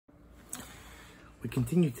We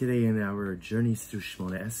continue today in our journeys through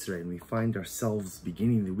Shmona Esrei, and we find ourselves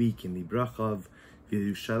beginning the week in the bracha of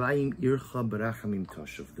Yerushalayim Ircha Barachamim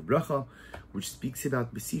Toshuv, the bracha which speaks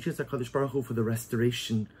about beseeches HaKadosh Baruch Hu for the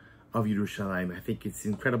restoration of Yerushalayim. I think it's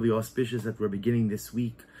incredibly auspicious that we're beginning this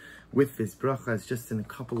week with this bracha, as just in a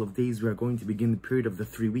couple of days we are going to begin the period of the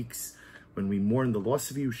 3 weeks when we mourn the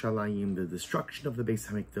loss of Yerushalayim, the destruction of the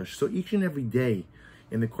Beis HaMikdash. So each and every day,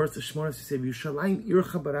 in the course of Shmona, we say, Yerushalayim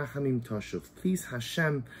Ircha Barachamim Toshuv. Please,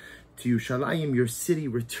 Hashem, to Yerushalayim, your city,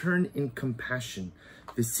 return in compassion.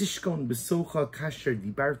 V'sishkon b'socha kasher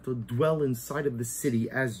dibarto, dwell inside of the city,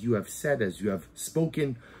 as you have said, as you have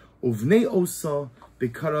spoken. Uvnei osa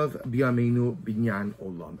bekarav b'yameinu binyan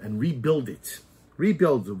olam. And rebuild it.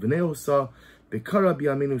 Rebuild uvnei osa bekarav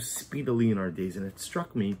b'yameinu, speedily in our days. And it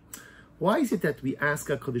struck me, why is it that we ask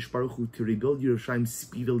HaKadosh Baruch Hu to rebuild Yerushalayim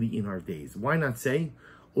speedily in our days? Why not say,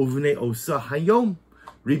 Uvnei osa hayom,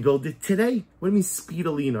 rebuild it today? What do you mean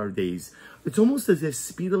speedily in our days? It's almost as if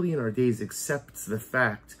speedily in our days accepts the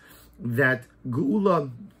fact that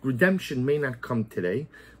Geula, redemption, may not come today,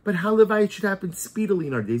 but halavai, it should happen speedily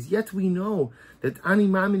in our days. Yet we know that Ani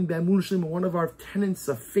Mamin Be'emunah, one of our tenets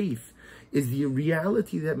of faith, is the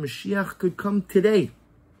reality that Mashiach could come today.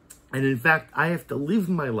 And in fact, I have to live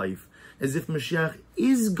my life as if Mashiach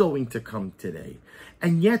is going to come today.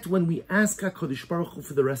 And yet, when we ask HaKadosh Baruch Hu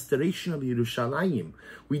for the restoration of Yerushalayim,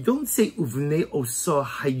 we don't say Uvnei osa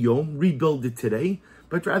hayom, rebuild it today,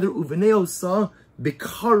 but rather Uvnei osa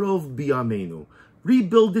bekarov biyamenu,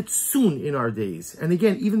 rebuild it soon in our days. And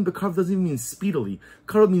again, even bekarov doesn't even mean speedily.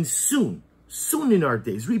 Karov means soon, soon in our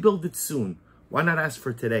days. Rebuild it soon. Why not ask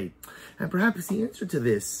for today? And perhaps the answer to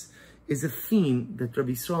this is a theme that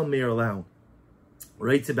Rabbi Yisrael Meir Lau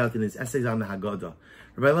writes about in his essays on the Haggadah.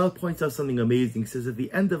 Rabbi Lau points out something amazing. He says at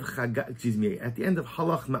the end of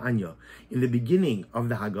Halach Ma'anya, in the beginning of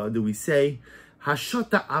the Haggadah, we say,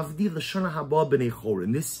 Hashata Avdi L'Shana Haba B'nei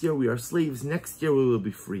Chorin. This year we are slaves. Next year we will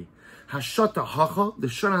be free. Hashata Hacha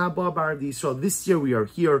L'Shana Haba B'Arad Yisrael. This year we are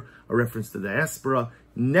here. A reference to diaspora.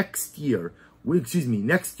 Next year we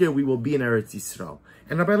will be in Eretz Yisrael.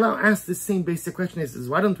 And Rabbi Lau asked the same basic question. He says,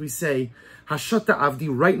 why don't we say Hashata Avdi?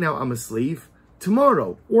 Right now I'm a slave.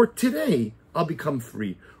 Tomorrow or today, I'll become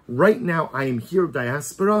free. Right now, I am here,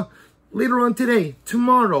 diaspora. Later on today,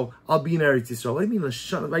 tomorrow, I'll be in Eretz Yisrael. What do you mean,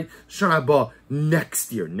 Shana Haba,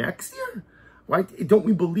 next year? Next year? Right? Don't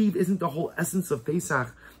we believe, isn't the whole essence of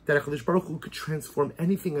Pesach that HaKadosh Baruch Hu could transform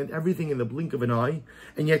anything and everything in the blink of an eye?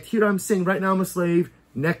 And yet here I'm saying, right now I'm a slave.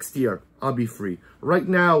 Next year, I'll be free. Right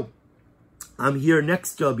now, I'm here.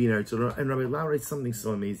 Next year, I'll be in Eretz Yisrael. And Rabbi Lau writes something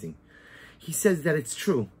so amazing. He says that it's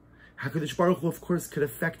true. HaKadosh Baruch Hu, of course, could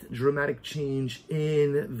affect dramatic change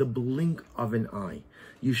in the blink of an eye.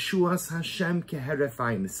 Yeshuas Hashem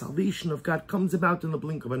keherefayim. The salvation of God comes about in the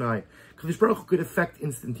blink of an eye. HaKadosh Baruch Hu could affect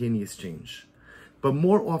instantaneous change. But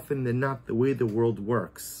more often than not, the way the world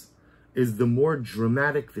works is the more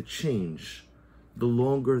dramatic the change, the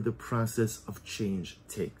longer the process of change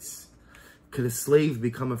takes. Could a slave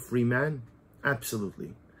become a free man? Absolutely.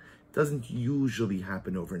 It doesn't usually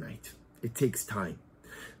happen overnight. It takes time.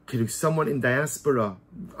 Could someone in diaspora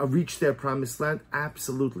reach their promised land?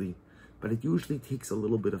 Absolutely. But it usually takes a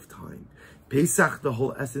little bit of time. Pesach, the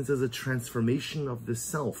whole essence, is a transformation of the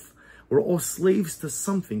self. We're all slaves to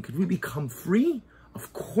something. Could we become free?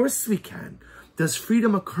 Of course we can. Does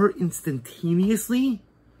freedom occur instantaneously?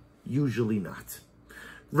 Usually not.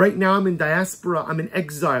 Right now I'm in diaspora, I'm in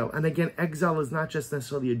exile. And again, exile is not just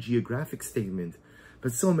necessarily a geographic statement.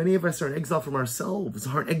 But so many of us are in exile from ourselves,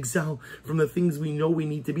 are in exile from the things we know we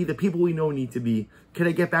need to be, the people we know need to be. Can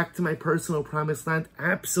I get back to my personal promised land?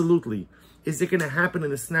 Absolutely. Is it going to happen in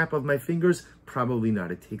the snap of my fingers? Probably not.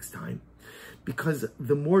 It takes time. Because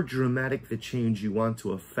the more dramatic the change you want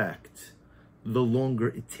to affect, the longer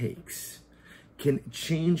it takes. Can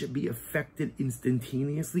change be affected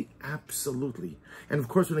instantaneously? Absolutely. And of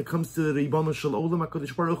course, when it comes to the Ribono Shel Olam,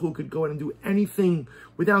 HaKadosh Baruch Hu could go in and do anything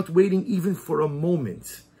without waiting even for a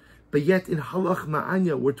moment. But yet in Halach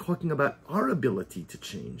Ma'anya, we're talking about our ability to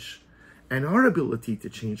change. And our ability to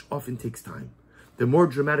change often takes time. The more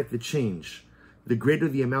dramatic the change, the greater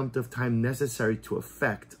the amount of time necessary to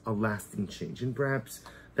affect a lasting change. And perhaps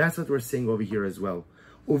that's what we're saying over here as well.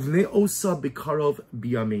 Uvnei osa bekarov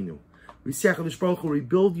biyamenu. We see HaKadosh Baruch Hu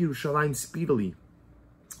rebuild Yerushalayim speedily,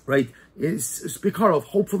 right? It's bekarov,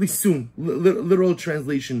 hopefully soon. Literal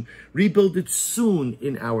translation, rebuild it soon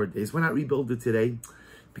in our days. Why not rebuild it today?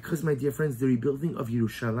 Because, my dear friends, the rebuilding of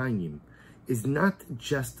Yerushalayim is not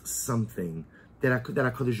just something that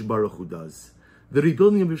HaKadosh Baruch Hu does. The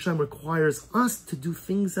rebuilding of Yerushalayim requires us to do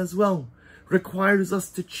things as well. requires us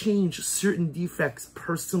to change certain defects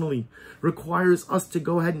personally, requires us to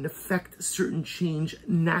go ahead and affect certain change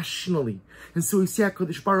nationally. And so we say,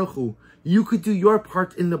 HaKadosh Baruch Hu, you could do your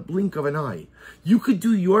part in the blink of an eye. You could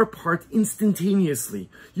do your part instantaneously.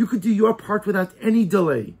 You could do your part without any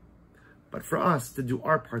delay. But for us to do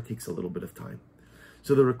our part takes a little bit of time.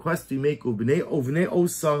 So the request we make, Uvnei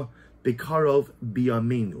Osa Bekarov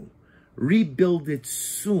Biyamenu, rebuild it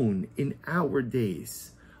soon in our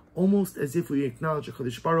days, almost as if we acknowledge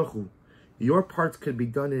HaKadosh Baruch Hu, your part could be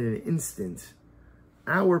done in an instant.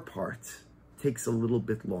 Our part takes a little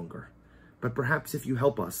bit longer. But perhaps if you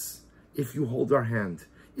help us, if you hold our hand,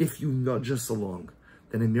 if you nudge us along,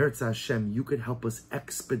 then in Ircha Hashem, you could help us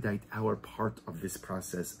expedite our part of this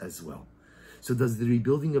process as well. So does the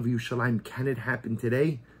rebuilding of Yerushalayim, can it happen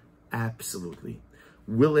today? Absolutely.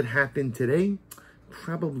 Will it happen today?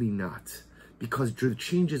 Probably not, because the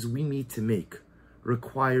changes we need to make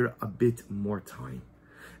require a bit more time.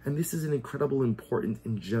 And this is an incredibly important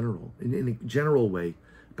in a general way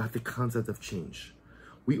about the concept of change.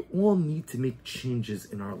 We all need to make changes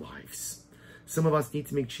in our lives. Some of us need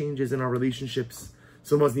to make changes in our relationships.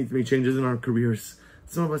 Some of us need to make changes in our careers.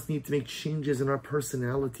 Some of us need to make changes in our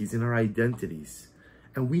personalities, in our identities.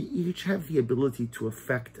 And we each have the ability to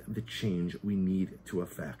affect the change we need to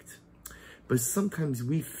affect. But sometimes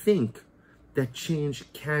we think that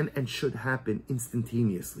change can and should happen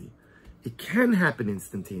instantaneously. It can happen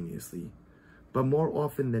instantaneously, but more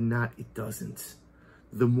often than not, it doesn't.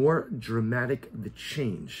 The more dramatic the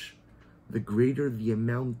change, the greater the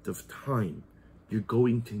amount of time you're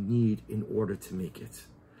going to need in order to make it.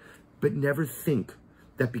 But never think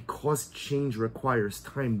that because change requires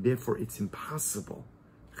time, therefore it's impossible.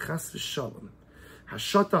 Chas v'shalom.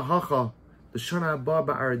 Hashata hacha l'shana haba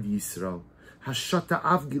ba'arad Yisrael. Hashata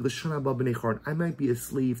avdi l'shana haba b'nei Choron. I might be a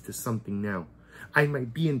slave to something now. I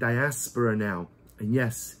might be in diaspora now. And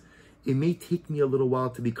yes, it may take me a little while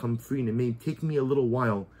to become free, and it may take me a little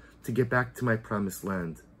while to get back to my promised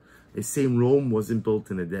land. They say Rome wasn't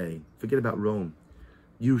built in a day. Forget about Rome.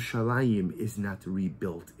 Yerushalayim is not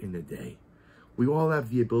rebuilt in a day. We all have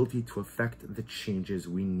the ability to affect the changes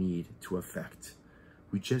we need to affect.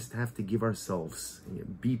 We just have to give ourselves,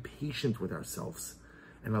 be patient with ourselves,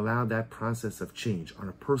 and allow that process of change on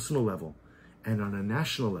a personal level and on a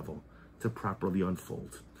national level to properly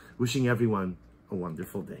unfold. Wishing everyone a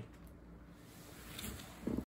wonderful day.